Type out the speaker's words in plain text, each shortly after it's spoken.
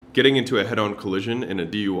getting into a head-on collision in a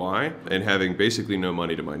DUI and having basically no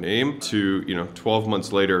money to my name to, 12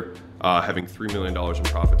 months later, having $3 million in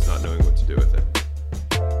profits, not knowing what to do with it.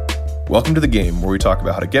 Welcome to The Game, where we talk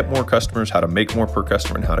about how to get more customers, how to make more per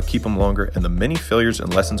customer, and how to keep them longer, and the many failures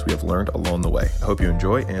and lessons we have learned along the way. I hope you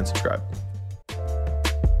enjoy and subscribe.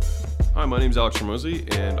 Hi, my name is Alex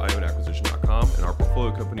Ramosi, and I own Acquisition.com, and our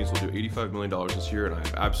portfolio companies will do $85 million this year, and I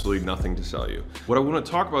have absolutely nothing to sell you. What I want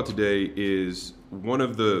to talk about today is one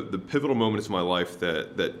of the pivotal moments in my life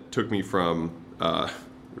that took me from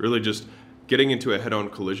really just getting into a head-on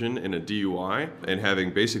collision in a DUI and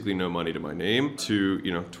having basically no money to my name to,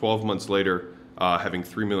 12 months later, having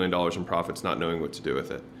 $3 million in profits, not knowing what to do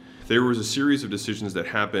with it. There was a series of decisions that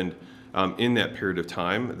happened in that period of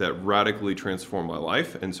time that radically transformed my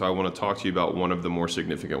life, and so I want to talk to you about one of the more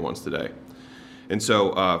significant ones today. And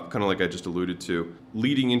so, kind of like I just alluded to,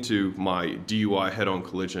 leading into my DUI head-on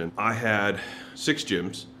collision, I had 6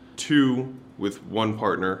 gyms, 2 with one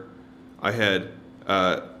partner. I had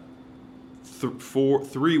 3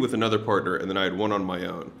 with another partner, and then I had 1 on my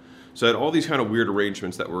own. So I had all these kind of weird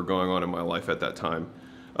arrangements that were going on in my life at that time.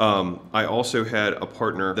 I also had a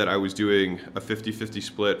partner that I was doing a 50-50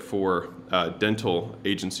 split for dental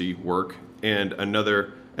agency work, and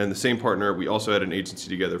the same partner, we also had an agency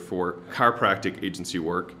together for chiropractic agency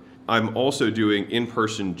work. I'm also doing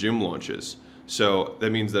in-person gym launches. So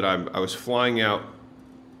that means that I was flying out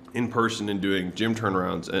in person and doing gym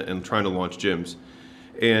turnarounds and trying to launch gyms.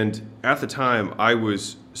 And at the time, I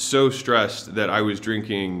was so stressed that I was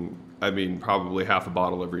drinking, probably half a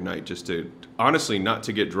bottle every night, just to, honestly, not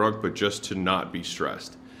to get drunk, but just to not be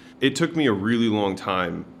stressed. It took me a really long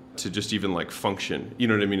time to just even function,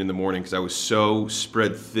 in the morning, because I was so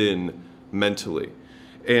spread thin mentally.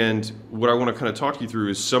 And what I want to kind of talk you through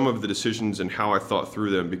is some of the decisions and how I thought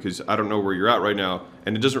through them, because I don't know where you're at right now,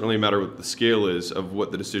 and it doesn't really matter what the scale is of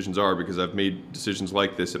what the decisions are, because I've made decisions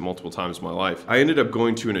like this at multiple times in my life. I ended up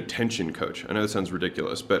going to an attention coach. I know that sounds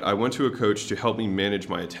ridiculous, but I went to a coach to help me manage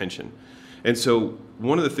my attention. And so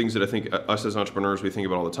one of the things that I think us as entrepreneurs, we think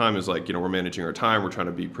about all the time is we're managing our time, we're trying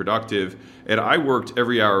to be productive. And I worked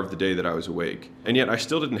every hour of the day that I was awake. And yet I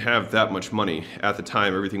still didn't have that much money at the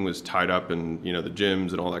time. Everything was tied up in, the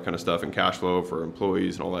gyms and all that kind of stuff and cash flow for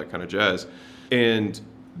employees and all that kind of jazz. And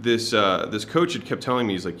this coach had kept telling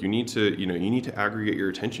me, he's like, you need to aggregate your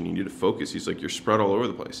attention. You need to focus. He's like, you're spread all over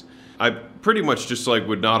the place. I pretty much just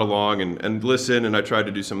would nod along and listen. And I tried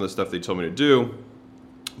to do some of the stuff they told me to do.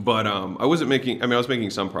 But I was making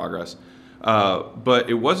some progress. But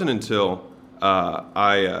it wasn't until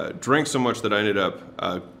I drank so much that I ended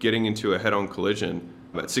up getting into a head-on collision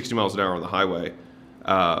at 60 miles an hour on the highway.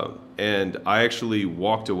 And I actually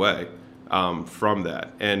walked away from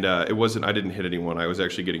that. And I didn't hit anyone. I was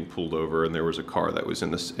actually getting pulled over, and there was a car that was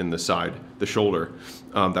in the side, the shoulder,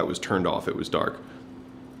 that was turned off. It was dark.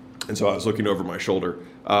 And so I was looking over my shoulder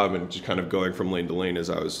and just kind of going from lane to lane as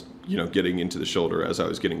I was, getting into the shoulder as I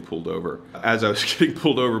was getting pulled over. As I was getting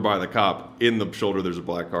pulled over by the cop, in the shoulder there's a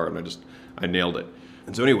black car, and I nailed it.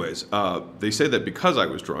 And so anyways, they say that because I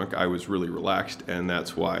was drunk, I was really relaxed, and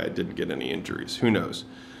that's why I didn't get any injuries. Who knows?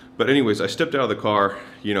 But anyways, I stepped out of the car.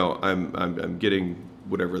 I'm getting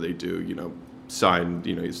whatever they do, signed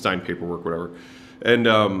paperwork, whatever. And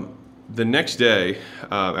the next day,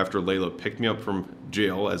 after Layla picked me up from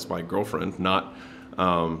jail as my girlfriend, not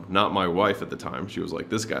my wife at the time, she was like,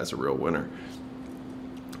 this guy's a real winner.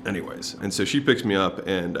 Anyways, and so she picks me up,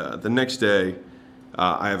 and the next day,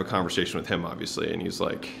 I have a conversation with him, obviously, and he's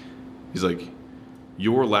like,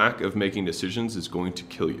 your lack of making decisions is going to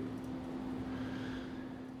kill you.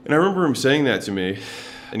 And I remember him saying that to me,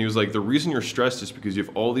 and he was like, the reason you're stressed is because you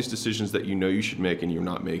have all these decisions that you should make, and you're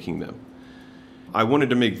not making them. I wanted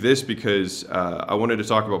to make this because I wanted to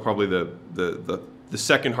talk about probably the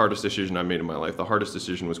second hardest decision I made in my life. The hardest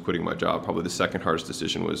decision was quitting my job. Probably the second hardest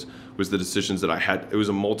decision was the decisions that I had. It was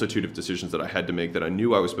a multitude of decisions that I had to make that I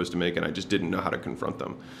knew I was supposed to make, and I just didn't know how to confront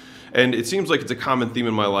them. And it seems like it's a common theme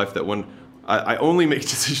in my life that when I only make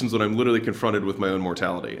decisions when I'm literally confronted with my own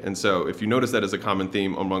mortality. And so if you notice that as a common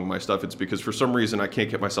theme among my stuff, it's because for some reason I can't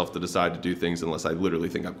get myself to decide to do things unless I literally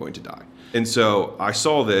think I'm going to die. And so I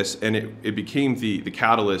saw this, and it became the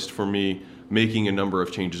catalyst for me making a number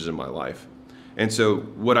of changes in my life. And so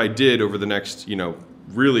what I did over the next,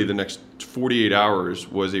 really the next 48 hours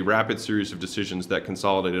was a rapid series of decisions that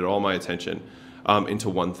consolidated all my attention into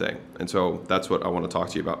one thing. And so that's what I want to talk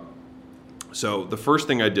to you about. So the first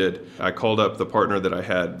thing I did, I called up the partner that I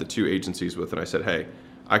had the 2 agencies with, and I said, hey,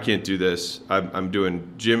 I can't do this. I'm doing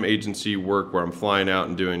gym agency work where I'm flying out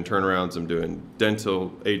and doing turnarounds. I'm doing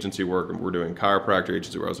dental agency work, and we're doing chiropractor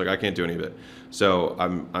agency work. I was like, I can't do any of it. So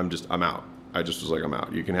I'm out. I just was like, I'm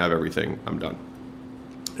out. You can have everything. I'm done.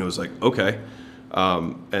 It was like, okay.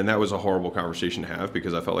 And that was a horrible conversation to have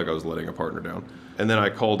because I felt like I was letting a partner down. And then I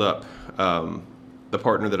called up the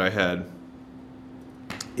partner that I had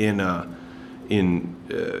in the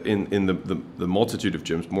multitude of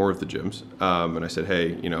gyms, more of the gyms. And I said,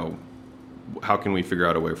 hey, how can we figure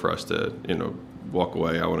out a way for us to, walk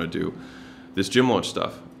away? I want to do this gym launch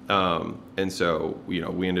stuff. And so,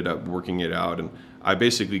 we ended up working it out, and I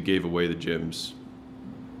basically gave away the gyms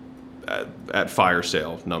at fire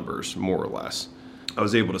sale numbers, more or less. I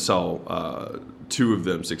was able to sell 2 of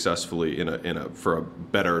them successfully for a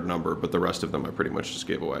better number, but the rest of them I pretty much just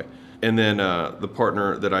gave away. And then the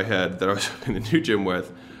partner that I had that I was in the new gym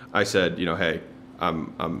with, I said, hey, I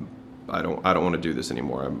don't want to do this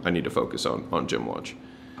anymore. I need to focus on gym launch.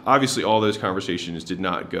 Obviously, all those conversations did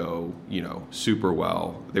not go, super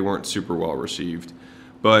well. They weren't super well received,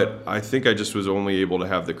 but I think I just was only able to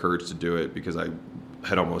have the courage to do it because I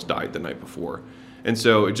had almost died the night before. And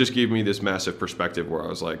so it just gave me this massive perspective where I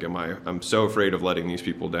was like, I'm so afraid of letting these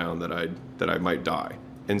people down that I might die.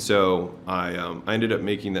 And so I ended up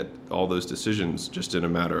making all those decisions just in a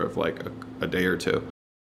matter of like a day or two.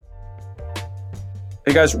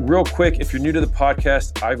 Hey guys, real quick, if you're new to the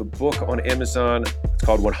podcast, I have a book on Amazon. It's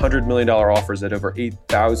called $100 Million Offers at over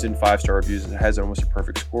 8,000 5-star reviews. It has almost a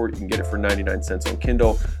perfect score. You can get it for 99 cents on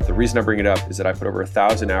Kindle. The reason I bring it up is that I put over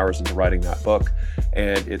 1,000 hours into writing that book,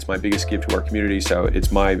 and it's my biggest gift to our community. So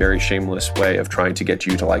it's my very shameless way of trying to get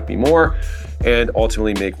you to like me more and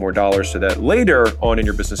ultimately make more dollars so that later on in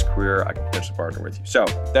your business career, I can potentially partner with you. So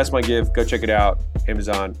that's my give. Go check it out,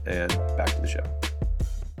 Amazon, and back to the show.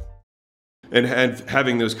 And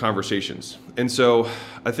having those conversations. And so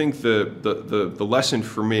I think the lesson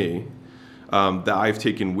for me that I've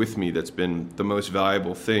taken with me that's been the most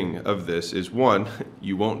valuable thing of this is, one,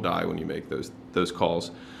 you won't die when you make those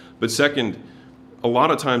calls. But second, a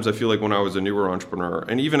lot of times I feel like when I was a newer entrepreneur,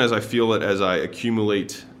 and even as I feel it as I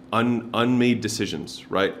accumulate unmade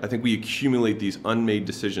decisions, right? I think we accumulate these unmade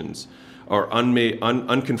decisions or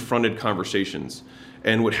unconfronted conversations.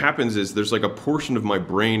 And what happens is there's like a portion of my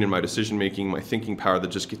brain and my decision making, my thinking power that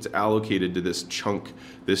just gets allocated to this chunk,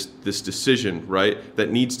 this decision, right? That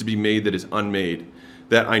needs to be made that is unmade,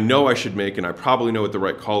 that I know I should make, and I probably know what the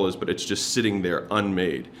right call is, but it's just sitting there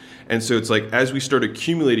unmade. And so it's like as we start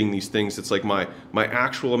accumulating these things, it's like my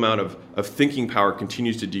actual amount of thinking power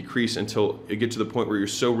continues to decrease until it gets to the point where you're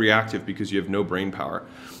so reactive because you have no brain power.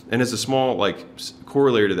 And as a small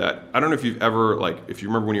corollary to that, I don't know if you've ever if you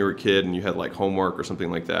remember when you were a kid and you had homework or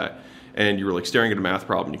something like that, and you were staring at a math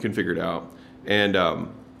problem, you couldn't figure it out, and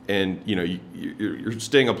you're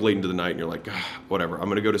staying up late into the night, and you're like, whatever, I'm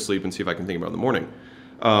gonna go to sleep and see if I can think about it in the morning.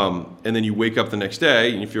 And then you wake up the next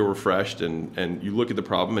day and you feel refreshed, and you look at the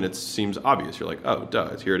problem and it seems obvious. You're like, oh,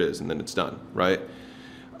 duh, here it is, and then it's done, right?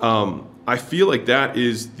 I feel like that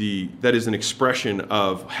is an expression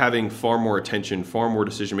of having far more attention, far more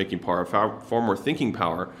decision-making power, far more thinking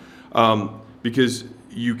power, because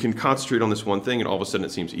you can concentrate on this one thing and all of a sudden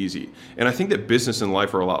it seems easy. And I think that business and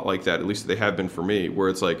life are a lot like that, at least they have been for me, where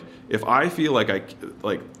it's like, if I feel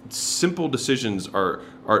like simple decisions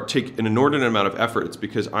take an inordinate amount of effort, it's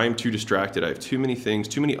because I'm too distracted. I have too many things,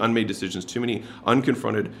 too many unmade decisions, too many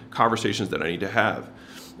unconfronted conversations that I need to have.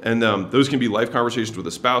 And those can be life conversations with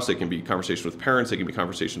a spouse, they can be conversations with parents, they can be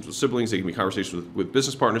conversations with siblings, they can be conversations with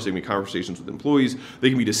business partners, they can be conversations with employees, they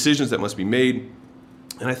can be decisions that must be made.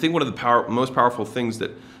 And I think one of the most powerful things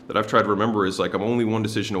that I've tried to remember is I'm only one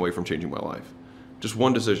decision away from changing my life. Just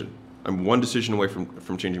one decision. I'm one decision away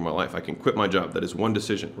from changing my life. I can quit my job. That is one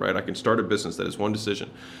decision, right? I can start a business. That is one decision.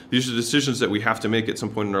 These are decisions that we have to make at some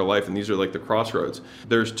point in our life, and these are like the crossroads.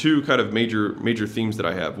 There's two kind of major themes that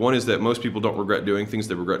I have. One is that most people don't regret doing things,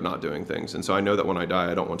 they regret not doing things. And so I know that when I die,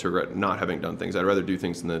 I don't want to regret not having done things. I'd rather do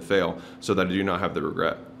things than fail so that I do not have the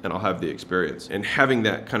regret, and I'll have the experience. And having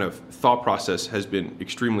that kind of thought process has been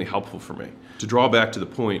extremely helpful for me. To draw back to the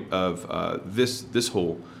point of this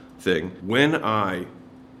whole thing, when I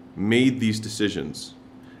made these decisions,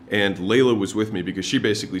 and Layla was with me because she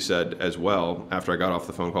basically said as well, after I got off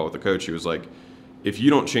the phone call with the coach, she was like, if you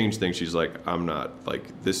don't change things, she's like, I'm not,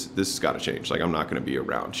 this has got to change. I'm not going to be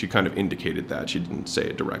around. She kind of indicated that. She didn't say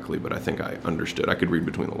it directly, but I think I understood. I could read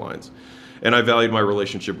between the lines. And I valued my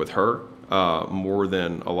relationship with her more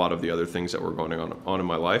than a lot of the other things that were going on in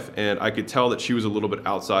my life. And I could tell that she was a little bit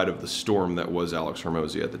outside of the storm that was Alex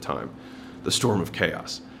Hormozi at the time, the storm of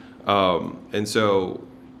chaos. And so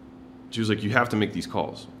she was like, you have to make these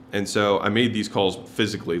calls. And so I made these calls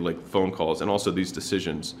physically, like phone calls, and also these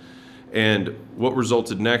decisions. And what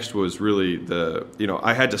resulted next was really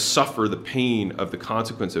I had to suffer the pain of the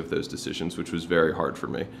consequence of those decisions, which was very hard for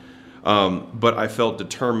me. But I felt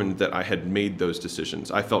determined that I had made those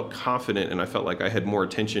decisions. I felt confident, and I felt like I had more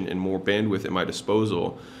attention and more bandwidth at my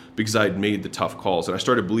disposal because I had made the tough calls. And I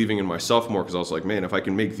started believing in myself more because I was like, man, if I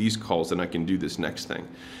can make these calls, then I can do this next thing.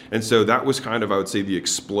 And so that was kind of, I would say, the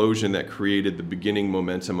explosion that created the beginning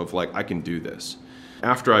momentum of like, I can do this.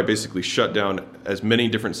 After I basically shut down as many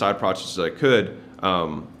different side projects as I could,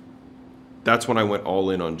 that's when I went all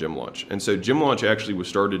in on Gym Launch. And so Gym Launch actually was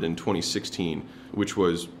started in 2016, which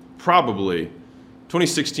was probably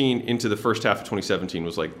 2016 into the first half of 2017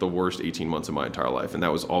 was like the worst 18 months of my entire life. And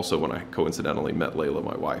that was also when I coincidentally met Layla,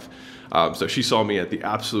 my wife. So she saw me at the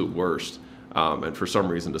absolute worst, and for some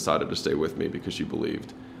reason decided to stay with me because she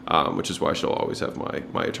believed, which is why she'll always have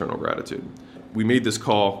my eternal gratitude. We made this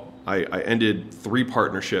call. I ended 3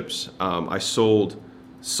 partnerships. I sold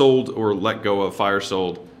or let go of, fire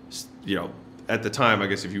sold, at the time, I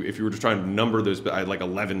guess if you were just trying to number those, I had like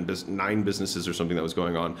 9 businesses or something that was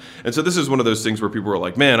going on. And so this is one of those things where people are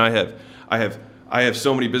like, man, I have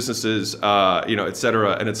so many businesses, et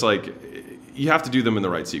cetera. And it's like, you have to do them in the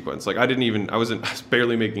right sequence. Like I was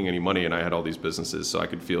barely making any money, and I had all these businesses, so I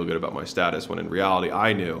could feel good about my status, when in reality,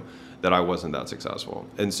 I knew that I wasn't that successful.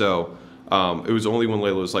 And so it was only when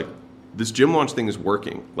Layla was like, this Gym Launch thing is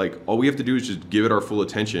working. Like all we have to do is just give it our full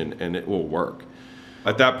attention and it will work.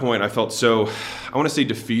 At that point, I felt so, I want to say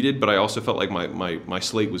defeated, but I also felt like my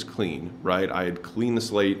slate was clean, right? I had cleaned the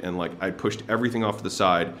slate, and like I pushed everything off to the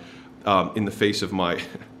side in the face of my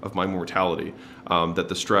mortality, that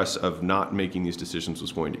the stress of not making these decisions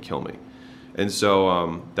was going to kill me. And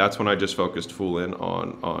so that's when I just focused full in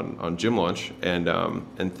on Gym Launch,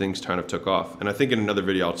 and things kind of took off. And I think in another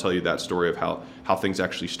video I'll tell you that story of how things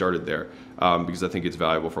actually started there, because I think it's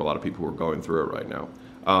valuable for a lot of people who are going through it right now.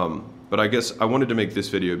 But I guess I wanted to make this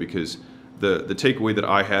video because the takeaway that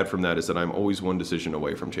I had from that is that I'm always one decision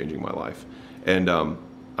away from changing my life. And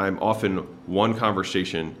I'm often one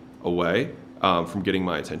conversation away from getting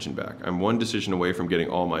my attention back. I'm one decision away from getting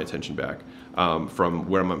all my attention back from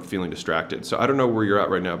where I'm feeling distracted. So I don't know where you're at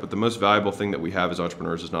right now, but the most valuable thing that we have as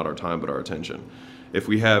entrepreneurs is not our time, but our attention. If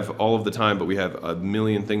we have all of the time, but we have a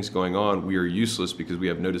million things going on, we are useless because we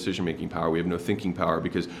have no decision-making power. We have no thinking power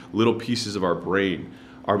because little pieces of our brain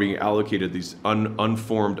are being allocated these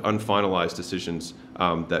unformed, unfinalized decisions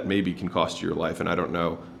that maybe can cost you your life. And I don't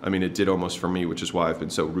know. I mean, it did almost for me, which is why I've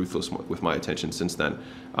been so ruthless with my attention since then.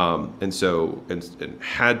 And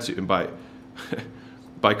had to, and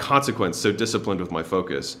by consequence, so disciplined with my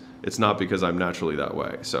focus. It's not because I'm naturally that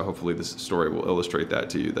way. So hopefully this story will illustrate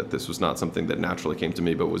that to you, that this was not something that naturally came to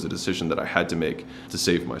me, but was a decision that I had to make to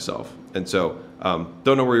save myself. And so don't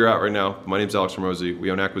know where you're at right now. My name's Alex Ramosi.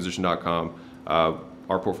 We own acquisition.com.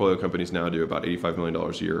 Our portfolio companies now do about $85 million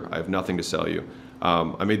a year. I have nothing to sell you.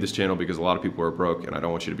 I made this channel because a lot of people are broke, and I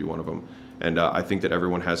don't want you to be one of them. And I think that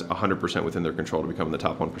everyone has 100% within their control to become the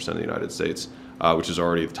top 1% of the United States, which is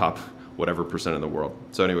already the top whatever percent in the world.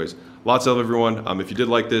 So anyways, lots of love, everyone. If you did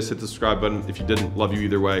like this, hit the subscribe button. If you didn't, love you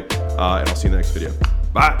either way. And I'll see you in the next video.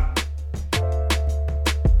 Bye.